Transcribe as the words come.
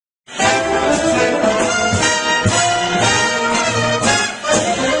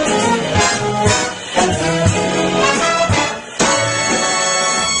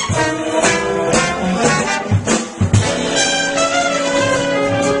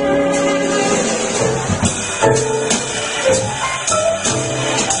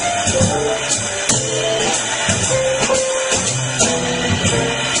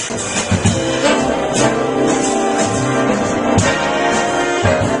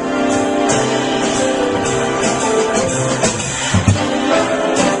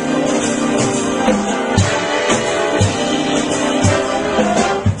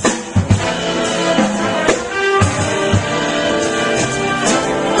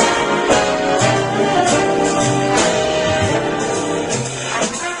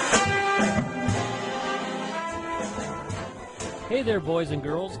boys and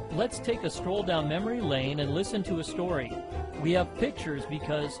girls, let's take a stroll down memory lane and listen to a story. We have pictures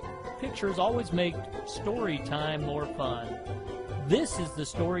because pictures always make story time more fun. This is the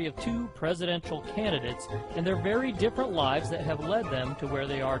story of two presidential candidates and their very different lives that have led them to where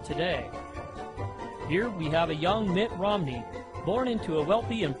they are today. Here we have a young Mitt Romney, born into a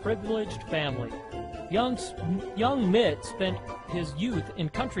wealthy and privileged family. Young Mitt spent his youth in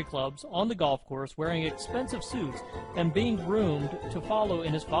country clubs on the golf course wearing expensive suits and being groomed to follow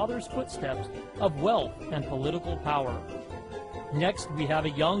in his father's footsteps of wealth and political power. Next, we have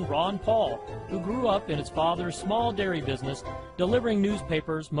a young Ron Paul, who grew up in his father's small dairy business, delivering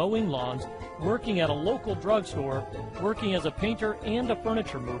newspapers, mowing lawns, working at a local drugstore, working as a painter and a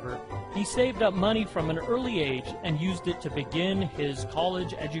furniture mover. He saved up money from an early age and used it to begin his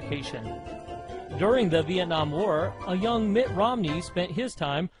college education. During the Vietnam War, a young Mitt Romney spent his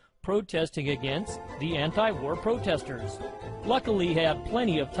time protesting against the anti-war protesters. Luckily, he had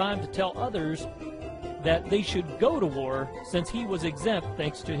plenty of time to tell others that they should go to war since he was exempt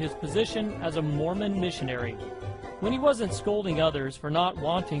thanks to his position as a Mormon missionary. When he wasn't scolding others for not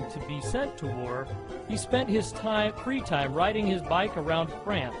wanting to be sent to war, he spent his free time riding his bike around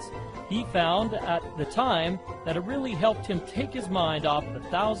France. He found at the time that it really helped him take his mind off the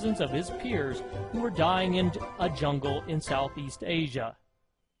thousands of his peers who were dying in a jungle in Southeast Asia.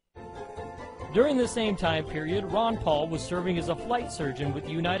 During the same time period, Ron Paul was serving as a flight surgeon with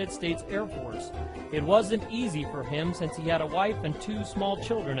the United States Air Force. It wasn't easy for him since he had a wife and two small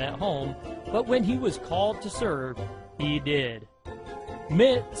children at home, but when he was called to serve, he did.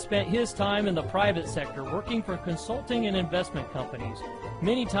 Mitt spent his time in the private sector working for consulting and investment companies,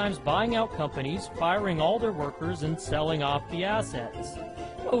 many times buying out companies, firing all their workers, and selling off the assets.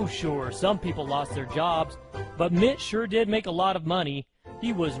 Oh sure, some people lost their jobs, but Mitt sure did make a lot of money.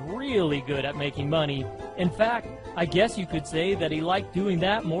 He was really good at making money. In fact, I guess you could say that he liked doing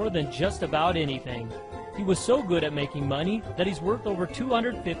that more than just about anything. He was so good at making money that he's worth over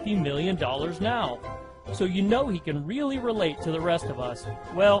 $250 million now. So you know he can really relate to the rest of us.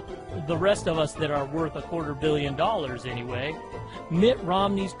 Well, the rest of us that are worth $250 million anyway. Mitt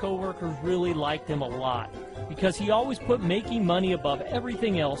Romney's coworkers really liked him a lot because he always put making money above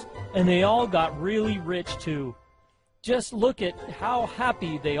everything else, and they all got really rich too. Just look at how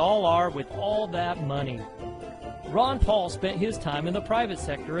happy they all are with all that money. Ron Paul spent his time in the private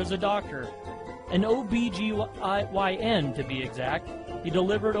sector as a doctor, an OBGYN to be exact. He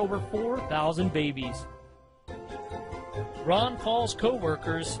delivered over 4,000 babies. Ron Paul's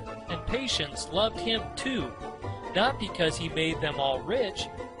co-workers and patients loved him too, not because he made them all rich,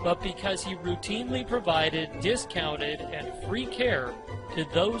 but because he routinely provided discounted and free care to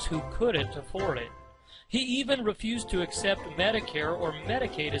those who couldn't afford it. He even refused to accept Medicare or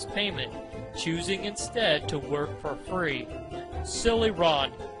Medicaid as payment, choosing instead to work for free. Silly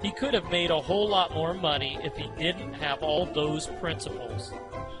Ron, he could have made a whole lot more money if he didn't have all those principles.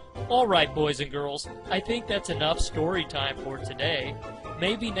 Alright boys and girls, I think that's enough story time for today.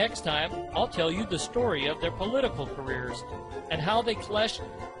 Maybe next time I'll tell you the story of their political careers and how they clashed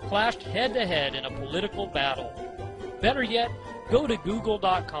head to head in a political battle. Better yet, go to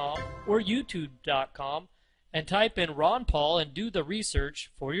google.com or youtube.com and type in Ron Paul and do the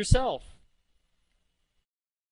research for yourself.